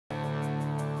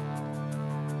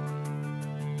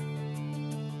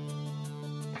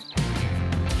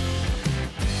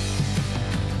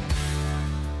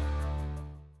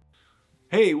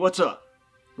Hey, what's up?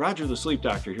 Roger the Sleep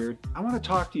Doctor here. I want to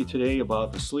talk to you today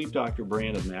about the Sleep Doctor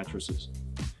brand of mattresses.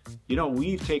 You know,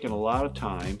 we've taken a lot of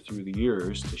time through the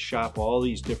years to shop all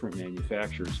these different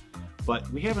manufacturers, but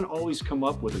we haven't always come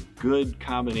up with a good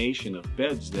combination of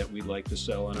beds that we'd like to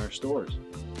sell in our stores.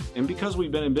 And because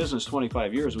we've been in business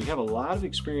 25 years, we have a lot of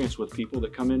experience with people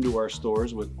that come into our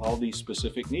stores with all these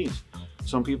specific needs.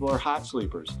 Some people are hot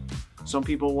sleepers. Some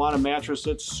people want a mattress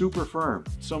that's super firm.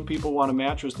 Some people want a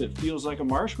mattress that feels like a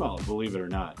marshmallow, believe it or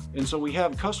not. And so we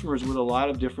have customers with a lot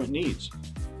of different needs.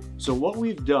 So what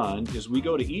we've done is we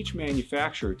go to each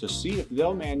manufacturer to see if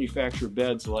they'll manufacture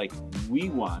beds like we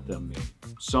want them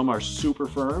made. Some are super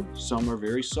firm, some are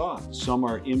very soft, some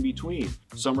are in between,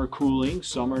 some are cooling,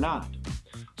 some are not.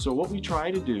 So what we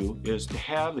try to do is to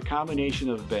have the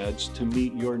combination of beds to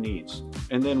meet your needs.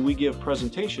 And then we give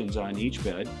presentations on each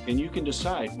bed, and you can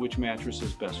decide which mattress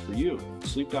is best for you.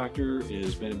 Sleep Doctor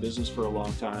has been in business for a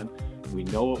long time. We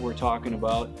know what we're talking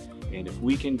about. And if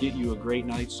we can get you a great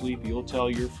night's sleep, you'll tell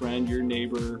your friend, your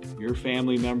neighbor, your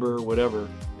family member, whatever,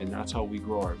 and that's how we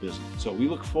grow our business. So we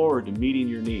look forward to meeting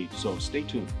your needs. So stay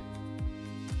tuned.